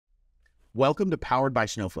Welcome to Powered by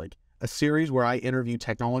Snowflake, a series where I interview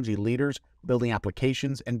technology leaders building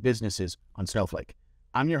applications and businesses on Snowflake.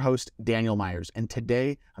 I'm your host, Daniel Myers, and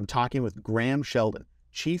today I'm talking with Graham Sheldon,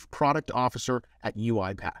 Chief Product Officer at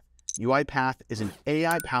UiPath. UiPath is an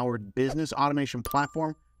AI-powered business automation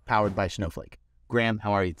platform powered by Snowflake. Graham,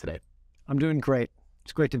 how are you today? I'm doing great.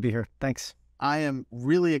 It's great to be here. Thanks. I am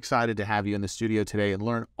really excited to have you in the studio today and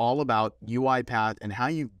learn all about UiPath and how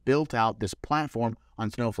you've built out this platform on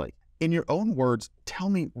Snowflake. In your own words, tell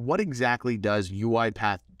me, what exactly does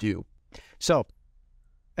UiPath do? So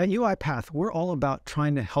at UiPath, we're all about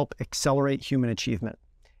trying to help accelerate human achievement.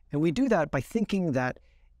 And we do that by thinking that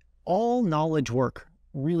all knowledge work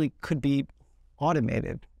really could be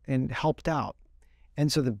automated and helped out.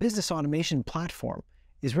 And so the business automation platform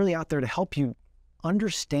is really out there to help you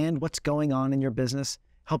understand what's going on in your business,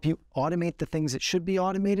 help you automate the things that should be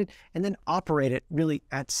automated, and then operate it really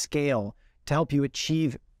at scale to help you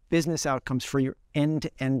achieve business outcomes for your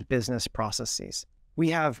end-to-end business processes. We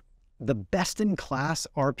have the best-in-class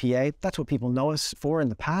RPA. That's what people know us for in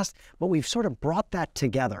the past, but we've sort of brought that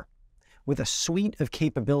together with a suite of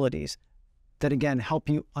capabilities that, again, help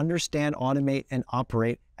you understand, automate, and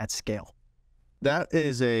operate at scale. That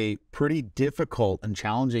is a pretty difficult and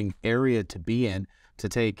challenging area to be in, to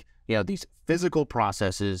take, these physical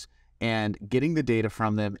processes and getting the data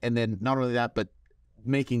from them, and then not only that, but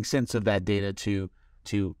making sense of that data to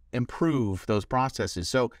improve those processes.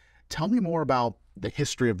 So tell me more about the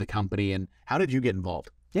history of the company and how did you get involved?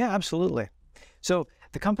 Yeah, absolutely. So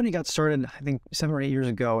the company got started, I think, 7 or 8 years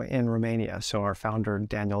ago in Romania. So our founder,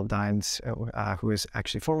 Daniel Dines, who is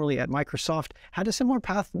actually formerly at Microsoft, had a similar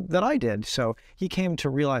path that I did. So he came to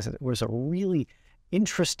realize that it was a really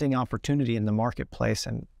interesting opportunity in the marketplace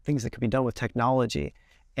and things that could be done with technology.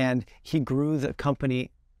 And he grew the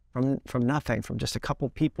company from nothing, from just a couple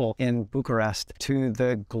people in Bucharest to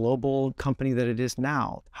the global company that it is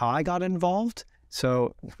now. How I got involved?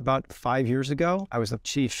 So about 5 years ago, I was the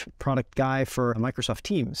chief product guy for Microsoft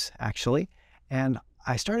Teams, actually. And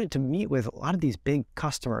I started to meet with a lot of these big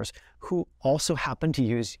customers who also happened to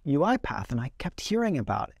use UiPath. And I kept hearing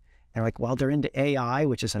about it. They're like, well, they're into AI,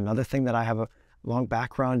 which is another thing that I have a long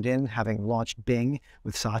background in, having launched Bing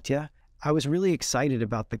with Satya. I was really excited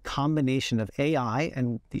about the combination of AI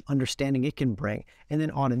and the understanding it can bring, and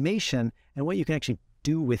then automation and what you can actually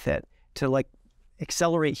do with it to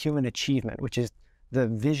accelerate human achievement, which is the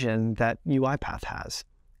vision that UiPath has.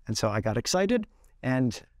 And so I got excited,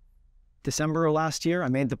 and December of last year, I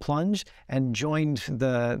made the plunge and joined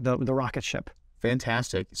the rocket ship.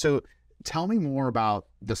 Fantastic. So tell me more about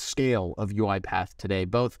the scale of UiPath today,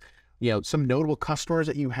 both some notable customers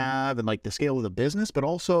that you have and the scale of the business, but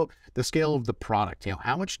also the scale of the product.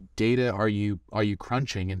 How much data are you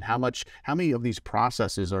crunching, and how many of these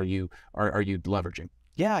processes are you leveraging?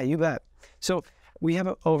 Yeah, you bet. So we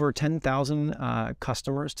have over 10,000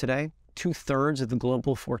 customers today. 2/3 of the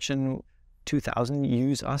global Fortune 2000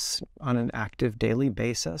 use us on an active daily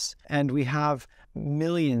basis. And we have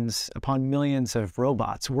millions upon millions of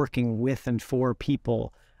robots working with and for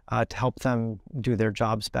people to help them do their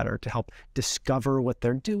jobs better, to help discover what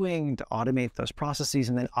they're doing, to automate those processes,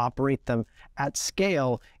 and then operate them at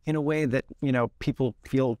scale in a way that people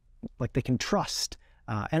feel like they can trust,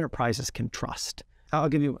 enterprises can trust. I'll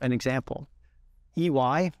give you an example.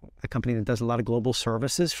 EY, a company that does a lot of global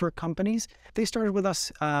services for companies, they started with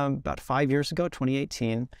us about 5 years ago,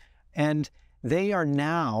 2018, and they are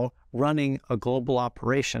now running a global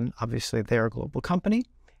operation. Obviously, they're a global company,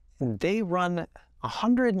 and they run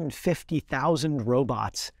 150,000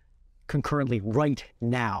 robots concurrently right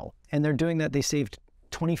now. And they're doing that. They saved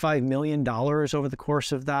 $25 million over the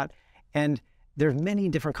course of that. And there's many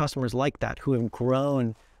different customers like that who have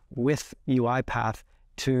grown with UiPath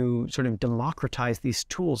to sort of democratize these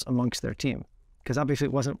tools amongst their team. Because obviously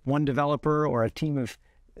it wasn't one developer or a team of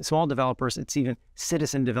small developers, it's even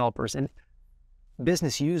citizen developers and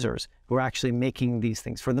business users who are actually making these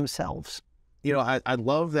things for themselves. I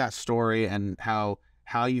love that story and how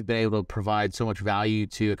you've been able to provide so much value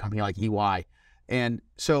to a company like EY. And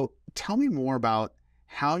so tell me more about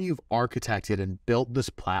how you've architected and built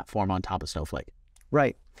this platform on top of Snowflake.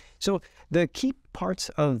 Right. So the key parts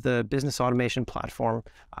of the business automation platform,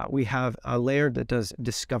 we have a layer that does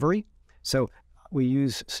discovery. So we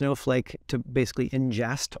use Snowflake to basically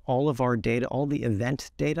ingest all of our data, all the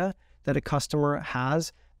event data that a customer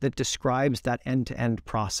has that describes that end-to-end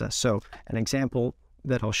process. So an example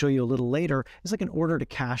that I'll show you a little later is like an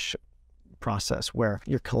order-to-cash process where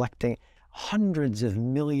you're collecting hundreds of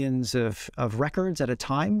millions of records at a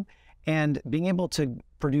time and being able to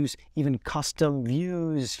produce even custom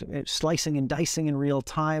views, slicing and dicing in real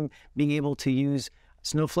time, being able to use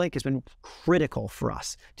Snowflake has been critical for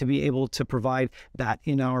us to be able to provide that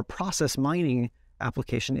in our process mining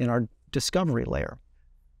application in our discovery layer.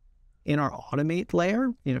 In our automate layer,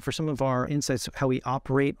 for some of our insights, how we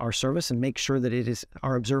operate our service and make sure that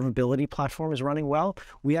our observability platform is running well,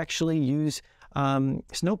 we actually use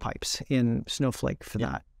snowpipes in Snowflake for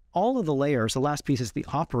that. All of the layers, the last piece is the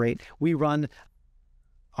operate. We run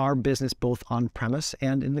our business both on-premise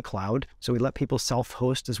and in the cloud. So we let people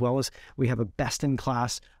self-host, as well as we have a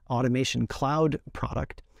best-in-class automation cloud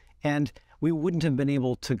product. And we wouldn't have been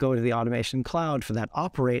able to go to the automation cloud for that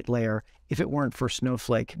operate layer if it weren't for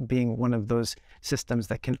Snowflake being one of those systems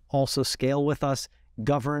that can also scale with us,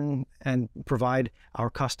 govern and provide our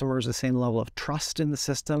customers the same level of trust in the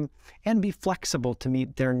system, and be flexible to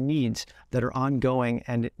meet their needs that are ongoing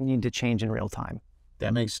and need to change in real time.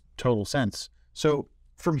 That makes total sense. So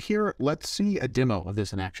from here, let's see a demo of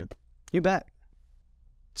this in action. You bet.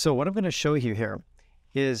 So what I'm going to show you here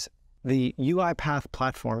is the UiPath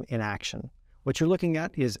platform in action. What you're looking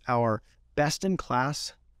at is our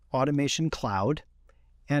best-in-class automation cloud.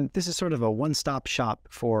 And this is sort of a one-stop shop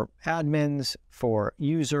for admins, for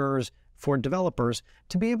users, for developers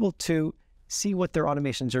to be able to see what their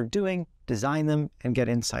automations are doing, design them, and get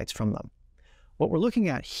insights from them. What we're looking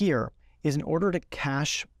at here is an order to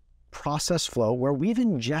cash process flow where we've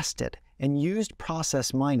ingested and used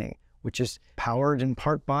process mining, which is powered in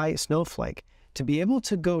part by Snowflake, to be able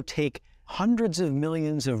to go take hundreds of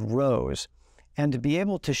millions of rows and to be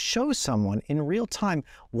able to show someone in real time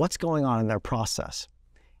what's going on in their process.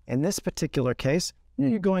 In this particular case,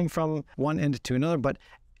 you're going from one end to another, but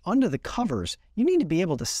under the covers, you need to be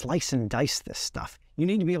able to slice and dice this stuff. You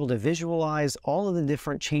need to be able to visualize all of the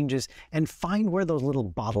different changes and find where those little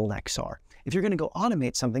bottlenecks are. If you're going to go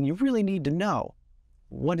automate something, you really need to know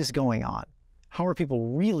what is going on. How are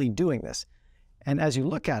people really doing this? And as you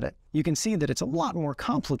look at it, you can see that it's a lot more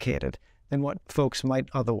complicated than what folks might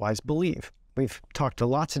otherwise believe. We've talked to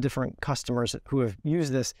lots of different customers who have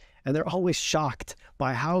used this, and they're always shocked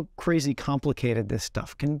by how crazy complicated this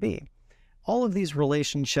stuff can be. All of these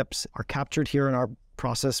relationships are captured here in our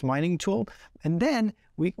process mining tool, and then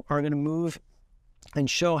we are going to move and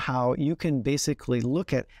show how you can basically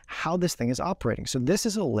look at how this thing is operating. So this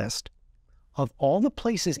is a list of all the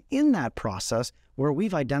places in that process where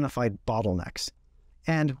we've identified bottlenecks.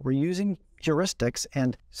 And we're using heuristics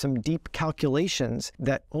and some deep calculations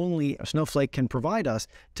that only Snowflake can provide us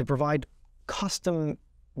to provide custom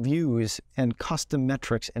views and custom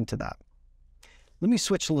metrics into that. Let me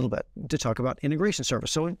switch a little bit to talk about integration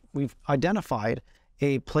service. So we've identified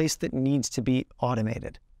a place that needs to be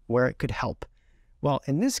automated, where it could help. Well,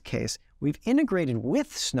 in this case, we've integrated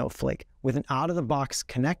with Snowflake with an out-of-the-box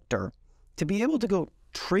connector to be able to go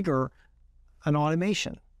trigger an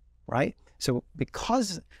automation, right? So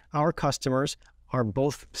because our customers are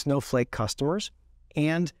both Snowflake customers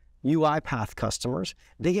and UiPath customers,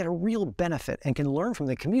 they get a real benefit and can learn from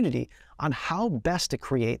the community on how best to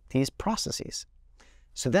create these processes.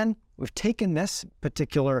 So then we've taken this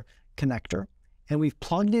particular connector and we've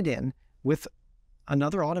plugged it in with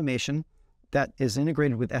another automation that is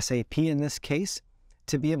integrated with SAP in this case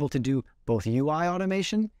to be able to do both UI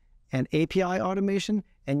automation and API automation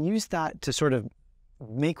and use that to sort of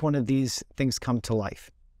make one of these things come to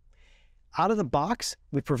life. Out of the box,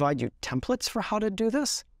 we provide you templates for how to do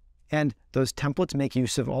this. And those templates make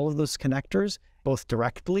use of all of those connectors, both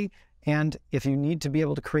directly, and if you need to be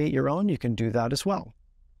able to create your own, you can do that as well.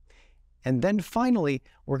 And then finally,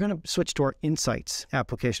 we're going to switch to our Insights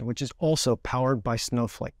application, which is also powered by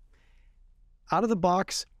Snowflake. Out of the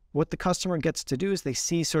box, what the customer gets to do is they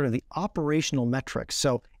see sort of the operational metrics.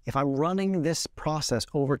 So if I'm running this process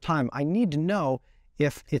over time, I need to know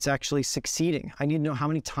if it's actually succeeding. I need to know how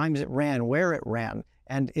many times it ran, where it ran,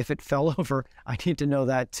 and if it fell over, I need to know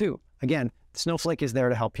that too. Again, Snowflake is there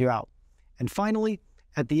to help you out. And finally,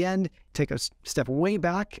 at the end, take a step way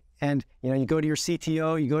back and you go to your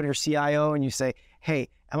CTO, you go to your CIO and you say, hey,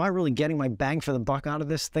 am I really getting my bang for the buck out of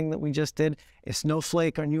this thing that we just did? Is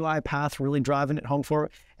Snowflake or UiPath really driving it home for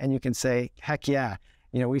it? And you can say, heck yeah.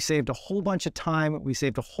 We saved a whole bunch of time, we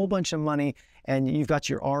saved a whole bunch of money, and you've got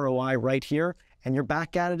your ROI right here, and you're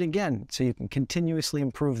back at it again. So you can continuously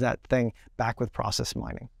improve that thing back with process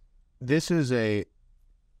mining. This is a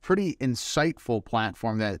pretty insightful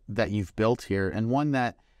platform that you've built here, and one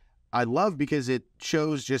that I love because it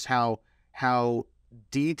shows just how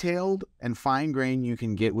detailed and fine-grained you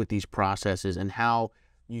can get with these processes and how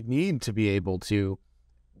you need to be able to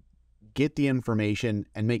get the information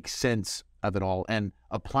and make sense of it all. And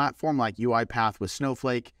a platform like UiPath with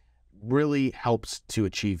Snowflake really helps to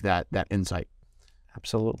achieve that insight.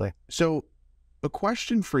 Absolutely. So a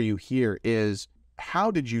question for you here is,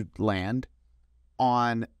 how did you land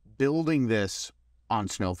on building this on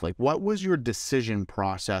Snowflake? What was your decision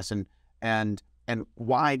process, and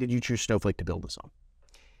why did you choose Snowflake to build this on?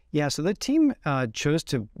 Yeah, so the team chose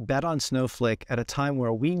to bet on Snowflake at a time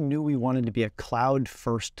where we knew we wanted to be a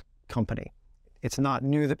cloud-first company. It's not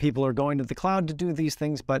new that people are going to the cloud to do these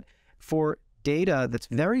things, but for data that's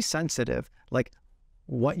very sensitive, like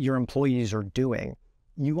what your employees are doing,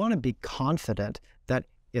 you want to be confident that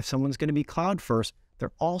if someone's going to be cloud first,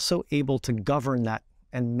 they're also able to govern that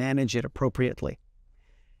and manage it appropriately.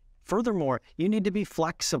 Furthermore, you need to be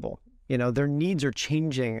flexible. Their needs are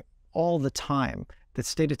changing all the time. The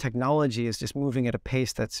state of technology is just moving at a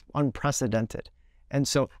pace that's unprecedented. And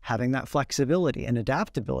so having that flexibility and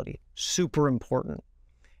adaptability, super important.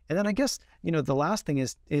 And then I guess, the last thing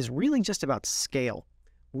is really just about scale.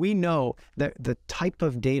 We know that the type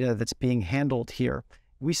of data that's being handled here,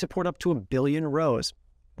 we support up to 1 billion rows.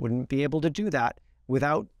 Wouldn't be able to do that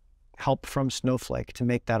without help from Snowflake to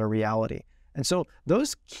make that a reality. And so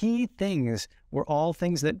those key things were all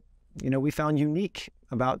things that, we found unique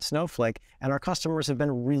about Snowflake, and our customers have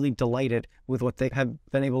been really delighted with what they have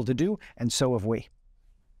been able to do, and so have we.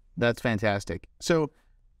 That's fantastic. So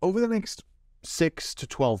over the next 6 to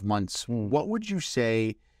 12 months, what would you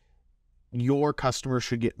say your customers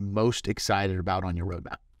should get most excited about on your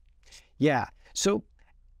roadmap? Yeah. So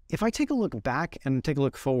if I take a look back and take a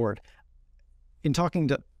look forward, in talking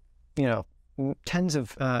to, tens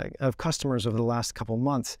of customers over the last couple of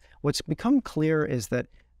months, what's become clear is that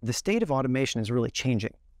the state of automation is really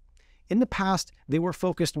changing. In the past, they were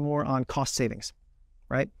focused more on cost savings,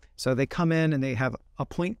 right? So they come in and they have a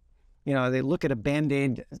point, they look at a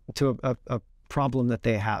Band-Aid to a problem that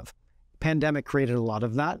they have. Pandemic created a lot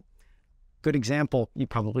of that. Good example, you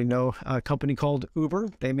probably know a company called Uber.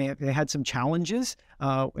 They had some challenges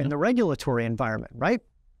in the regulatory environment, right?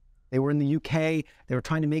 They were in the UK. They were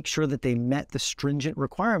trying to make sure that they met the stringent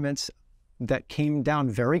requirements that came down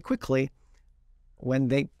very quickly when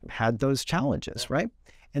they had those challenges, right?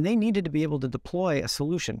 And they needed to be able to deploy a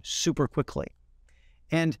solution super quickly.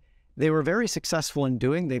 And they were very successful in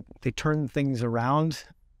doing. They turned things around,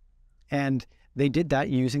 and they did that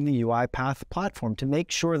using the UiPath platform to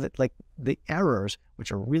make sure that the errors,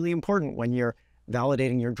 which are really important when you're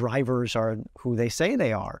validating your drivers are who they say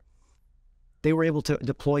they are, they were able to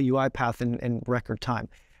deploy UiPath in record time.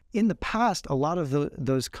 In the past, a lot of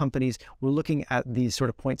those companies were looking at these sort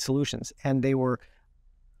of point solutions, and they were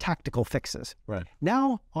tactical fixes. Right.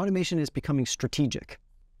 Now, automation is becoming strategic.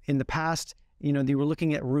 In the past, they were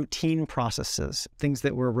looking at routine processes, things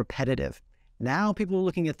that were repetitive. Now people are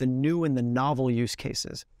looking at the new and the novel use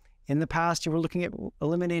cases. In the past, you were looking at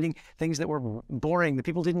eliminating things that were boring, that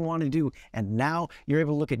people didn't want to do. And now you're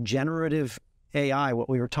able to look at generative AI, what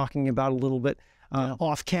we were talking about a little bit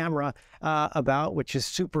off camera about, which is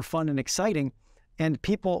super fun and exciting. And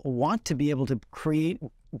people want to be able to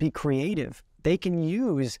be creative. They can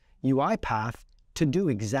use UiPath to do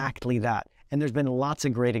exactly that. And there's been lots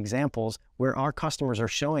of great examples where our customers are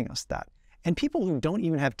showing us that. And people who don't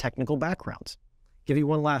even have technical backgrounds. Give you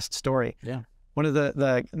one last story. Yeah. One of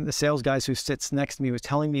the sales guys who sits next to me was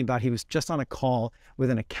telling me about, he was just on a call with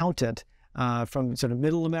an accountant from sort of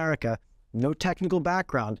middle America, no technical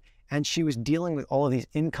background, and she was dealing with all of these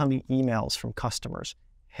incoming emails from customers.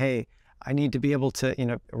 Hey, I need to be able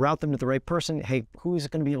to, route them to the right person. Hey, who's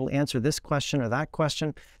going to be able to answer this question or that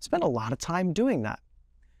question? Spent a lot of time doing that.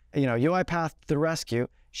 UiPath to the rescue.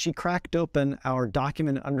 She cracked open our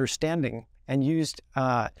document understanding and used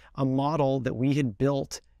a model that we had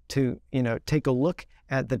built to, take a look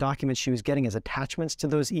at the documents she was getting as attachments to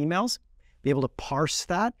those emails, be able to parse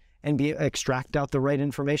that and extract out the right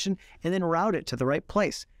information, and then route it to the right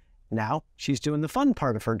place. Now she's doing the fun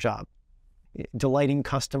part of her job, delighting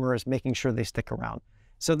customers, making sure they stick around.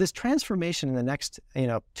 So this transformation in the next,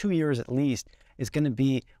 2 years at least, is going to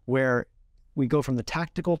be where we go from the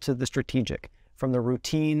tactical to the strategic, from the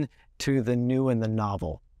routine to the new and the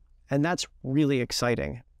novel. And that's really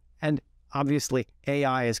exciting. And obviously,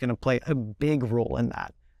 AI is going to play a big role in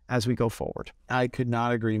that as we go forward. I could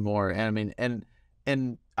not agree more. And I mean,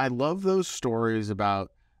 and I love those stories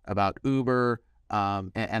about Uber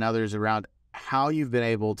and others around how you've been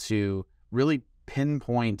able to really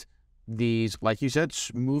pinpoint these, like you said,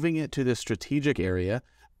 moving it to the strategic area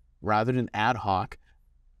rather than ad hoc,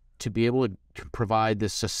 to be able to provide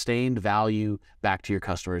this sustained value back to your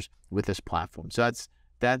customers with this platform. So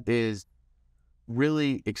that is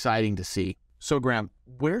really exciting to see. So Graham,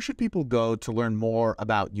 where should people go to learn more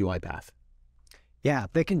about UiPath? Yeah,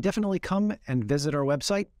 they can definitely come and visit our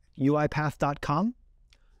website, uipath.com.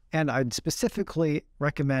 And I'd specifically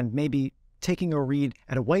recommend maybe taking a read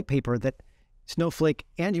at a white paper that Snowflake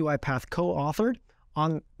and UiPath co-authored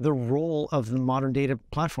on the role of the modern data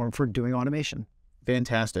platform for doing automation.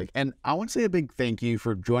 Fantastic. And I want to say a big thank you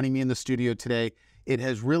for joining me in the studio today. It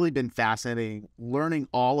has really been fascinating learning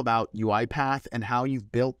all about UiPath and how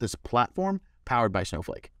you've built this platform powered by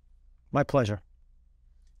Snowflake. My pleasure.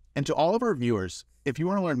 And to all of our viewers, if you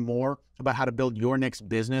want to learn more about how to build your next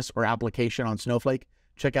business or application on Snowflake,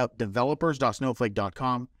 check out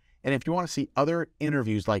developers.snowflake.com. And if you want to see other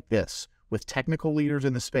interviews like this with technical leaders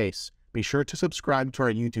in the space, be sure to subscribe to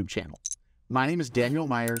our YouTube channel. My name is Daniel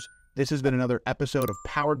Myers. This has been another episode of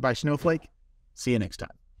Powered by Snowflake. See you next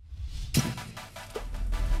time.